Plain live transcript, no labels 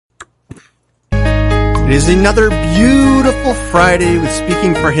It is another beautiful Friday with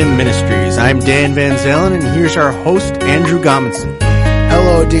Speaking for Him Ministries. I'm Dan Van Zalen, and here's our host, Andrew Gominson.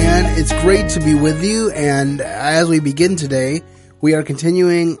 Hello, Dan. It's great to be with you, and as we begin today, we are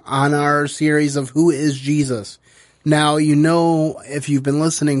continuing on our series of Who is Jesus? Now, you know, if you've been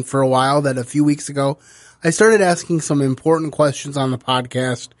listening for a while, that a few weeks ago, I started asking some important questions on the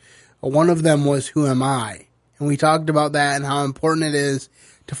podcast. One of them was, who am I? And we talked about that and how important it is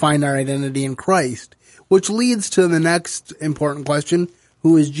to find our identity in Christ, which leads to the next important question,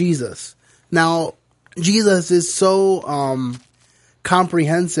 who is Jesus? Now, Jesus is so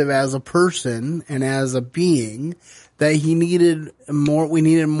comprehensive as a person and as a being that we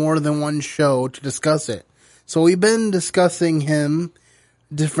needed more than one show to discuss it. So we've been discussing him,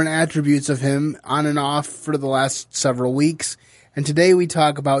 different attributes of him on and off for the last several weeks. And today we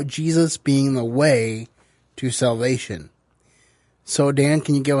talk about Jesus being the way to salvation. So Dan,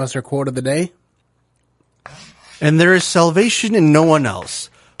 can you give us our quote of the day? And there is salvation in no one else,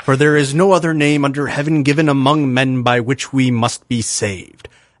 for there is no other name under heaven given among men by which we must be saved.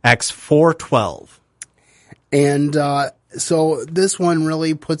 Acts 4:12. And so this one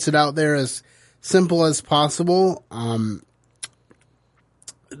really puts it out there as simple as possible. James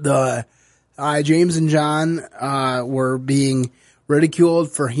and John were being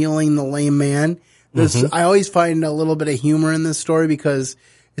ridiculed for healing the lame man. I always find a little bit of humor in this story because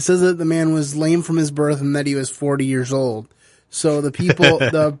it says that the man was lame from his birth and that he was 40 years old. So the people,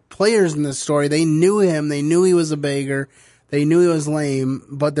 the players in this story, they knew him. They knew he was a beggar. They knew he was lame.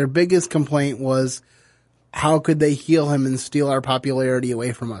 But their biggest complaint was, how could they heal him and steal our popularity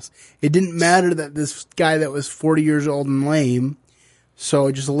away from us? It didn't matter that this guy that was 40 years old and lame,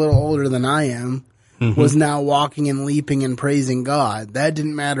 so just a little older than I am, was now walking and leaping and praising God. That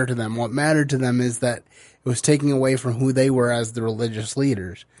didn't matter to them. What mattered to them is that it was taking away from who they were as the religious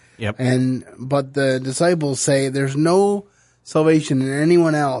leaders. Yep. But the disciples say there's no salvation in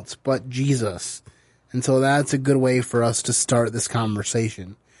anyone else but Jesus. And so that's a good way for us to start this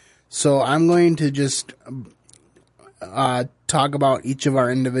conversation. So I'm going to just talk about each of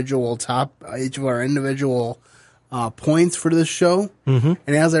our individual points for this show. And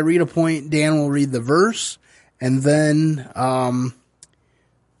as I read a point, Dan will read the verse, and then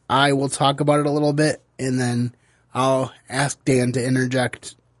I will talk about it a little bit, and then I'll ask Dan to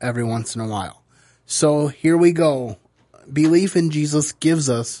interject every once in a while. So here we go. Belief in Jesus gives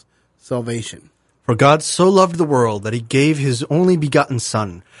us salvation. For God so loved the world that he gave his only begotten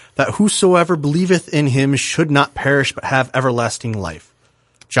Son, that whosoever believeth in him should not perish but have everlasting life.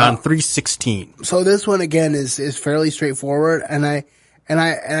 John 3:16. So this one again is fairly straightforward, and I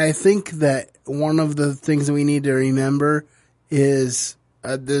think that one of the things that we need to remember is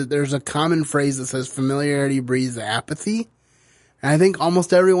there's a common phrase that says familiarity breeds apathy. And I think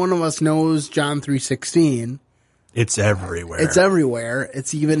almost every one of us knows John 3:16. It's everywhere. It's everywhere.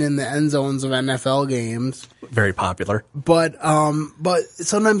 It's even in the end zones of NFL games. Very popular. But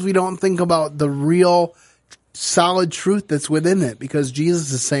sometimes we don't think about the real solid truth that's within it, because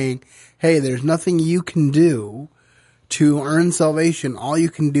Jesus is saying, hey, there's nothing you can do to earn salvation. All you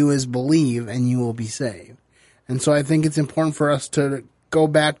can do is believe and you will be saved. And so I think it's important for us to go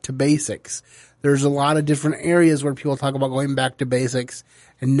back to basics. There's a lot of different areas where people talk about going back to basics,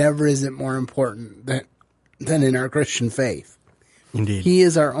 and never is it more important than in our Christian faith. Indeed. He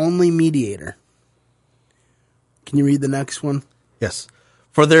is our only mediator. Can you read the next one? Yes.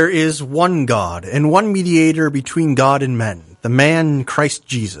 For there is one God and one mediator between God and men, the man Christ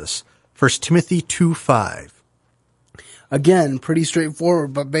Jesus. 1 Timothy 2:5. Again, pretty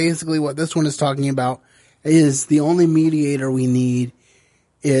straightforward, but basically what this one is talking about is the only mediator we need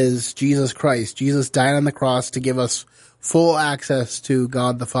is Jesus Christ. Jesus died on the cross to give us full access to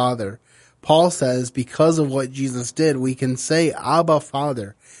God the Father. Paul says because of what Jesus did, we can say Abba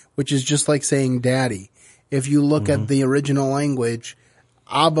Father, which is just like saying Daddy. If you look at the original language,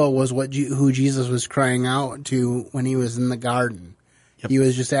 Abba was who Jesus was crying out to when he was in the garden. Yep. He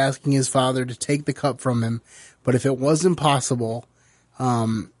was just asking his Father to take the cup from him, but if it wasn't possible,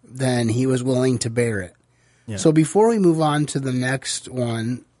 then he was willing to bear it. Yeah. So before we move on to the next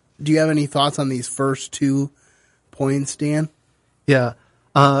one, do you have any thoughts on these first 2 points, Dan? Yeah.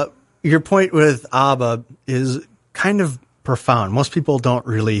 Your point with Abba is kind of profound. Most people don't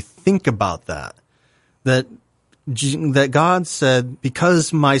really think about that. That God said,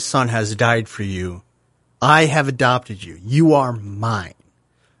 because my son has died for you, I have adopted you. You are mine.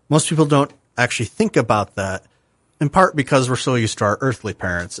 Most people don't actually think about that, in part because we're so used to our earthly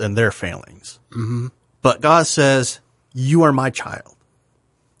parents and their failings. Mm-hmm. But God says, you are my child.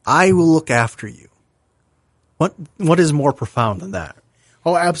 I will look after you. What is more profound than that?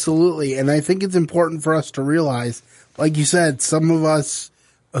 Oh, absolutely. And I think it's important for us to realize, like you said, some of us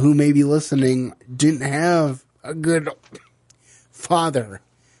who may be listening didn't have a good father.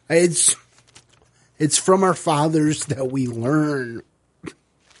 It's from our fathers that we learn,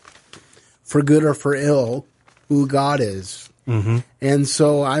 for good or for ill, who God is. Mm-hmm. And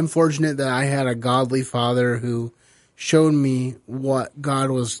so I'm fortunate that I had a godly father who showed me what God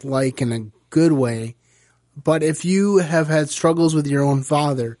was like in a good way. But if you have had struggles with your own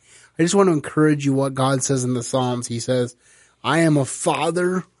father, I just want to encourage you what God says in the Psalms. He says, I am a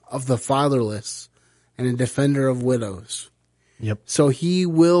father of the fatherless and a defender of widows. Yep. So he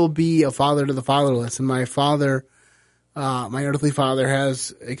will be a father to the fatherless. And my father, my earthly father,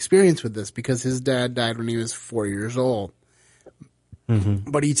 has experience with this because his dad died when he was 4 years old. Mm-hmm.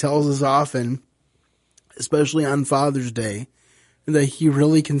 But he tells us often, especially on Father's Day, that he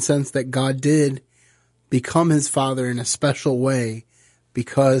really can sense that God did become his father in a special way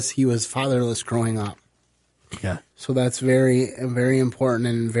because he was fatherless growing up. Yeah. So that's very, very important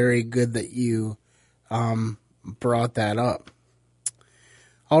and very good that you brought that up.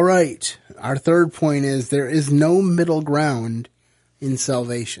 All right. Our third point is there is no middle ground in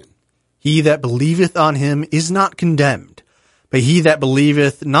salvation. He that believeth on him is not condemned, but he that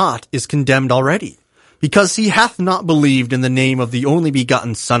believeth not is condemned already, because he hath not believed in the name of the only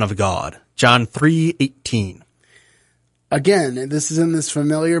begotten Son of God. John 3:18. Again, this is in this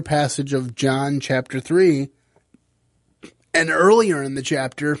familiar passage of John chapter 3. And earlier in the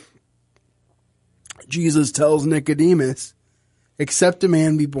chapter, Jesus tells Nicodemus, except a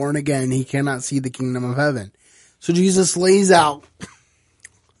man be born again, he cannot see the kingdom of heaven. So Jesus lays out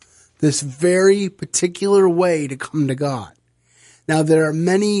this very particular way to come to God. Now, there are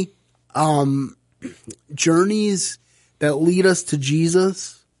many journeys that lead us to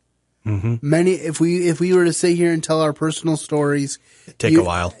Jesus. Mm-hmm. Many, if we were to sit here and tell our personal stories, It'd take a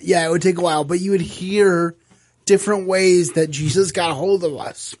while. Yeah, it would take a while, but you would hear different ways that Jesus got a hold of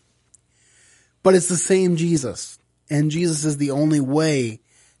us. But it's the same Jesus, and Jesus is the only way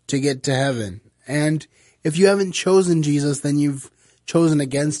to get to heaven. And if you haven't chosen Jesus, then you've chosen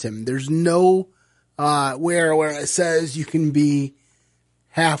against him. There's no where it says you can be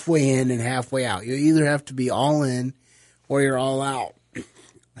halfway in and halfway out. You either have to be all in or you're all out.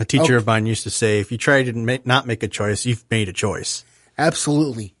 A teacher of mine used to say, if you try to not make a choice, you've made a choice.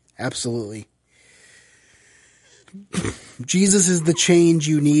 Absolutely. Absolutely. Jesus is the change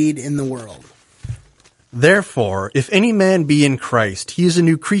you need in the world. Therefore, if any man be in Christ, he is a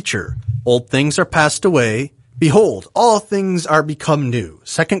new creature. Old things are passed away. Behold, all things are become new.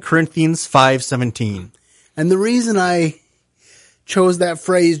 2 Corinthians 5:17. And the reason I chose that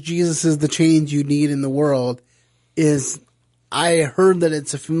phrase, Jesus is the change you need in the world, is I heard that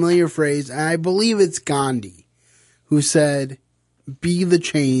it's a familiar phrase, and I believe it's Gandhi who said, be the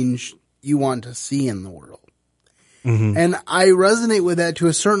change you want to see in the world. Mm-hmm. And I resonate with that to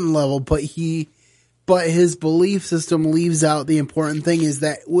a certain level, but his belief system leaves out the important thing is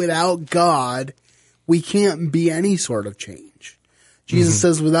that without God, we can't be any sort of change. Jesus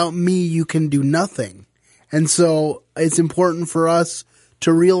says, without me, you can do nothing. And so it's important for us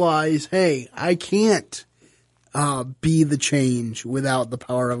to realize, hey, I can't be the change without the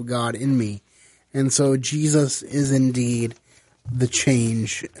power of God in me. And so Jesus is indeed the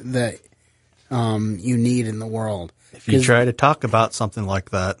change that you need in the world. If you try to talk about something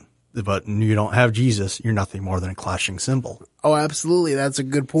like that, but you don't have Jesus, you're nothing more than a clashing cymbal. Oh, absolutely. That's a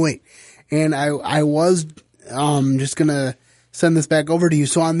good point. And I was just going to send this back over to you.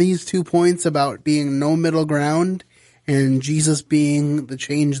 So on these 2 points about being no middle ground and Jesus being the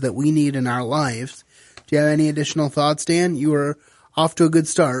change that we need in our lives, do you have any additional thoughts, Dan? You were off to a good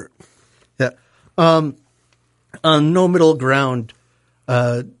start. Yeah. On no middle ground,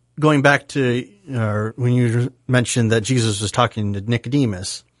 going back to when you mentioned that Jesus was talking to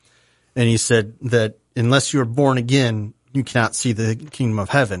Nicodemus, and he said that unless you are born again, you cannot see the kingdom of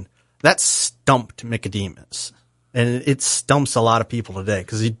heaven. That stumped Nicodemus. And it stumps a lot of people today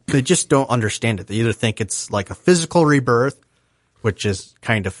because they just don't understand it. They either think it's like a physical rebirth, which is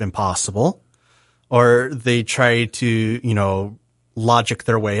kind of impossible, or they try to, logic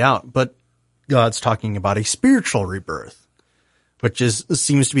their way out. But God's talking about a spiritual rebirth, which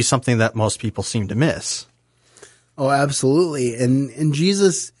seems to be something that most people seem to miss. Oh, absolutely. And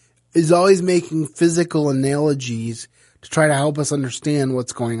Jesus is always making physical analogies to try to help us understand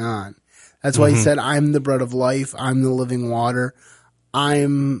what's going on. That's why he said, I'm the bread of life. I'm the living water.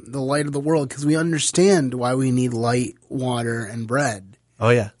 I'm the light of the world, because we understand why we need light, water, and bread. Oh,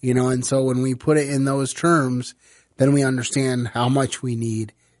 yeah. And so when we put it in those terms, then we understand how much we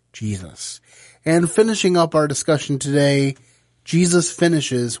need Jesus. And finishing up our discussion today, Jesus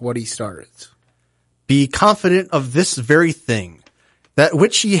finishes what he starts. Be confident of this very thing, that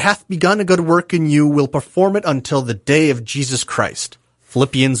which he hath begun a good work in you will perform it until the day of Jesus Christ.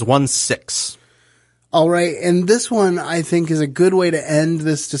 Philippians 1:6. All right, and this one I think is a good way to end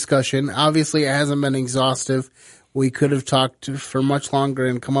this discussion. Obviously, it hasn't been exhaustive. We could have talked for much longer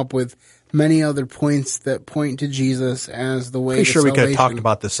and come up with many other points that point to Jesus as the way to Pretty sure salvation. we could have talked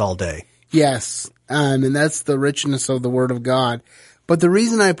about this all day. Yes, and that's the richness of the Word of God. But the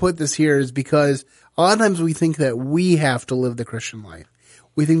reason I put this here is because a lot of times we think that we have to live the Christian life.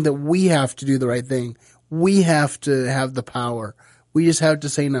 We think that we have to do the right thing. We have to have the power. We just have to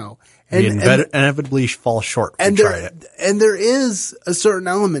say no. We inevitably fall short if we try it. And there is a certain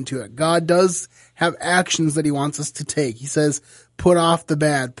element to it. God does have actions that he wants us to take. He says, put off the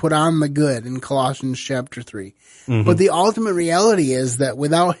bad, put on the good in Colossians chapter 3. Mm-hmm. But the ultimate reality is that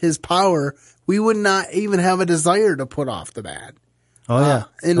without his power, we would not even have a desire to put off the bad. Oh yeah.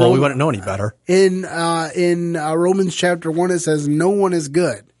 We wouldn't know any better. In Romans chapter 1, it says, no one is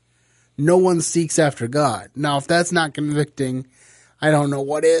good. No one seeks after God. Now, if that's not convicting, I don't know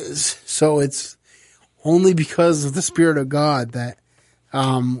what is. So it's only because of the Spirit of God that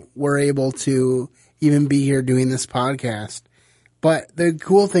we're able to even be here doing this podcast. But the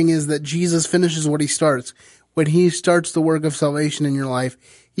cool thing is that Jesus finishes what he starts. When he starts the work of salvation in your life,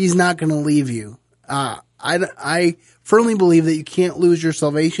 he's not going to leave you. I firmly believe that you can't lose your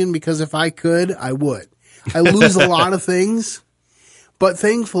salvation, because if I could, I would. I lose a lot of things, but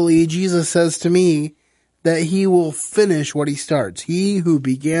thankfully Jesus says to me that he will finish what he starts. He who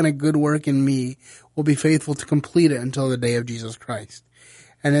began a good work in me will be faithful to complete it until the day of Jesus Christ.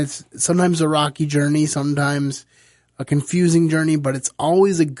 And it's sometimes a rocky journey, sometimes a confusing journey, but it's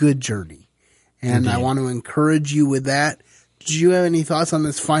always a good journey. And I want to encourage you with that. Did you have any thoughts on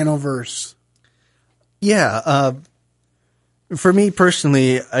this final verse? Yeah. For me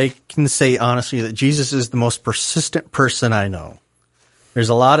personally, I can say honestly that Jesus is the most persistent person I know. There's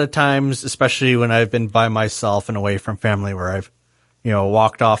a lot of times, especially when I've been by myself and away from family, where I've,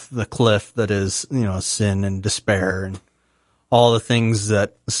 walked off the cliff that is, sin and despair and all the things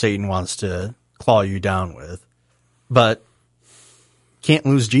that Satan wants to claw you down with. But can't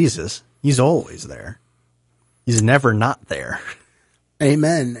lose Jesus. He's always there. He's never not there.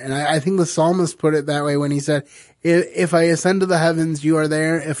 Amen. And I think the psalmist put it that way when he said, if I ascend to the heavens, you are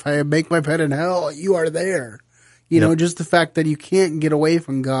there. If I make my bed in hell, you are there. Just the fact that you can't get away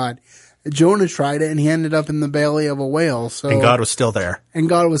from God. Jonah tried it and he ended up in the belly of a whale. And God was still there. And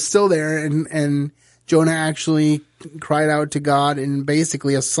God was still there. And Jonah actually cried out to God in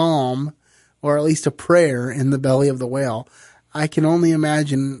basically a psalm, or at least a prayer, in the belly of the whale. I can only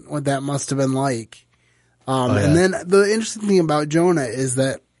imagine what that must have been like. And then the interesting thing about Jonah is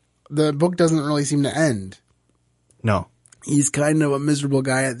that the book doesn't really seem to end. No. He's kind of a miserable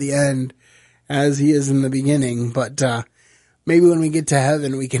guy at the end, as he is in the beginning. But maybe when we get to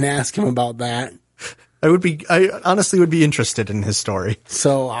heaven, we can ask him about that. I honestly would be interested in his story.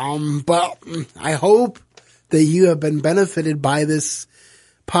 So, but I hope that you have been benefited by this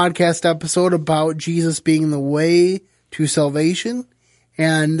podcast episode about Jesus being the way to salvation.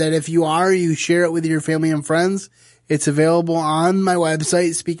 And that if you are, you share it with your family and friends. It's available on my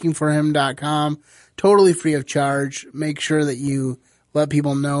website, speakingforhim.com, totally free of charge. Make sure that you let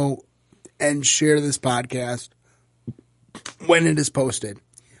people know and share this podcast when it is posted.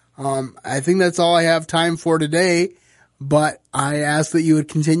 I think that's all I have time for today, but I ask that you would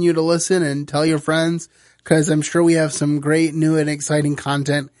continue to listen and tell your friends, because I'm sure we have some great new and exciting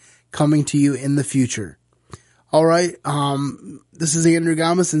content coming to you in the future. All right. This is Andrew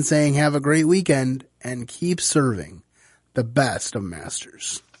Gomison saying have a great weekend and keep serving the best of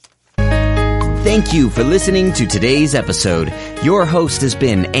masters. Thank you for listening to today's episode. Your host has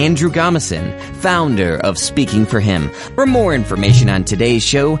been Andrew Gomison, founder of Speaking for Him. For more information on today's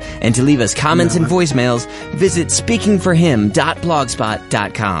show and to leave us comments and voicemails, visit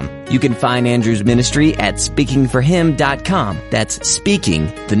speakingforhim.blogspot.com. You can find Andrew's ministry at speakingforhim.com. That's speaking,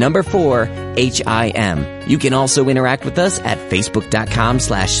 4, HIM. You can also interact with us at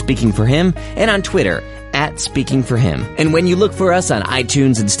facebook.com/speakingforhim and on Twitter @SpeakingForHim. And when you look for us on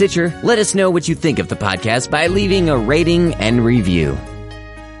iTunes and Stitcher, let us know what you think of the podcast by leaving a rating and review.